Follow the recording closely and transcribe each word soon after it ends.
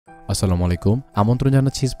আসসালামু আলাইকুম। আমন্ত্রণ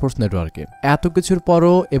জানাচ্ছি স্পোর্টস নেটওয়ার্কে। এত কিছুর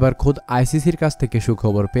পরও এবার খোদ আইসিসির কাছ থেকে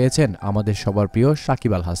সুখবর পেয়েছেন আমাদের সবার প্রিয়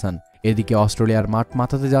সাকিব আল হাসান। এদিকে অস্ট্রেলিয়ার মাঠ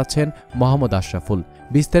মাতাতে যাচ্ছেন মোহাম্মদ আশরাফুল।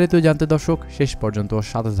 বিস্তারিত জানতে দর্শক শেষ পর্যন্ত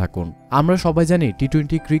সাথে থাকুন। আমরা সবাই জানি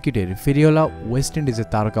টি-20 ক্রিকেটের ফেরিওলা ওয়েস্ট ইন্ডিজের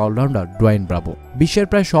তারকা অলরাউন্ডার ডোয়াইন ব্রাভো। বিশ্বের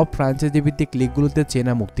প্রায় সব ফ্র্যাঞ্চাইজি ভিত্তিক লিগগুলোতে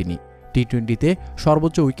চেনা মুখ তিনি। টি-20তে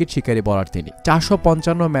সর্বোচ্চ উইকেট শিকারী বোলার তিনি।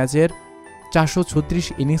 455 ম্যাচের 436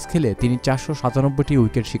 ইনিংস খেলে তিনি 497টি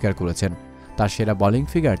উইকেট শিকার করেছেন। তার সেরা বোলিং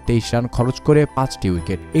ফিগার 23 রান খরচ করে 5টি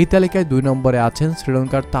উইকেট। এই তালিকায় 2 নম্বরে আছেন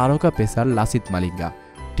শ্রীলঙ্কার তারকা পেসার লাসিথ মালিঙ্গা।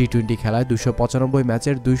 টি-20 খেলায় 295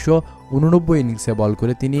 ম্যাচের 289 ইনিংসে বল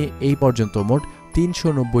করে তিনি এই পর্যন্ত মোট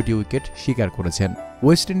 390টি উইকেট শিকার করেছেন।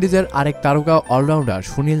 ওয়েস্ট ইন্ডিজের আরেক তারকা অলরাউন্ডার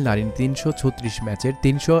সুনীল নারিন 336 ম্যাচের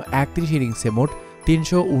 331 ইনিংসে মোট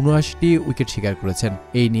 379টি উইকেট শিকার করেছেন।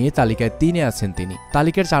 এই নিয়ে তালিকায় 3-এ আছেন তিনি।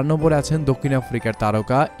 তালিকার 4 নম্বরে আছেন দক্ষিণ আফ্রিকার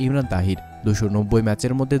তারকা ইমরান তাহির। 290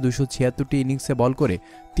 ম্যাচের মধ্যে 276টি ইনিংসে বল করে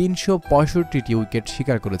 365টি উইকেট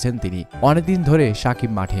শিকার করেছেন তিনি। অনেকদিন ধরে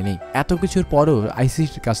সাকিব মাঠে নেই। এত কিছুর পরও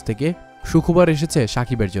আইসিসির কাছ থেকে সুখবর এসেছে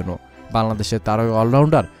সাকিবের জন্য। বাংলাদেশের তারকা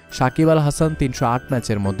অলরাউন্ডার সাকিব আল হাসান 308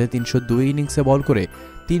 ম্যাচের মধ্যে 302 ইনিংসে বল করে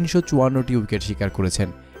 354টি উইকেট শিকার করেছেন।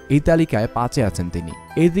 এই তালিকায় 5-এ আছেন তিনি।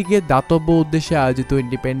 এদিকে দাতব্য উদ্দেশ্যে আয়োজিত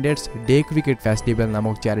ইন্ডিপেন্ডেন্স ডে ক্রিকেট ফেস্টিভ্যাল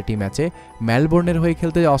নামক চ্যারিটি ম্যাচে মেলবোর্নের হয়ে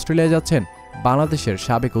খেলতে অস্ট্রেলিয়া যাচ্ছেন বাংলাদেশের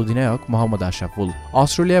সাবেক অধিনায়ক Mohammad Ashraful.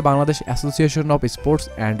 Australia Bangladesh association of sports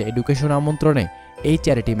and education আমন্ত্রণে এই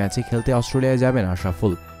চ্যারিটি ম্যাচে খেলতে অস্ট্রেলিয়ায় যাবেন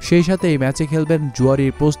আশরাফুল। সেই সাথে এই ম্যাচে খেলবেন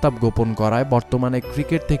জুয়ারির প্রস্তাব গোপন করায় বর্তমানে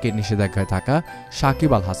ক্রিকেট থেকে নিষেধাজ্ঞায় থাকা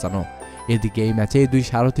সাকিব আল হাসানও। এদিকে এই ম্যাচে এই দুই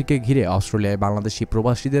সারথীকে ঘিরে অস্ট্রেলিয়ায় বাংলাদেশি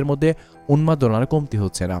প্রবাসীদের মধ্যে উন্মাদনার কমতি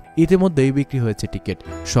হচ্ছে না। ইতিমধ্যেই বিক্রি হয়েছে টিকিট,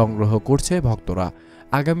 সংগ্রহ করছে ভক্তরা।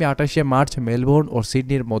 আগামী 28শে মার্চ মেলবোর্ন ও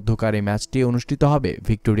সিডনির মধ্যকার এই ম্যাচটি অনুষ্ঠিত হবে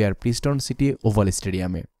ভিক্টোরিয়ার প্রিস্টন সিটি ওভাল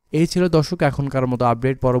স্টেডিয়ামে। এই ছিল দর্শক এখনকার মতো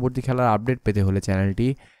আপডেট। পরবর্তী খেলার আপডেট পেতে হলে চ্যানেলটি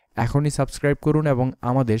এখনই সাবস্ক্রাইব করুন এবং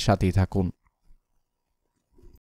আমাদের সাথেই থাকুন।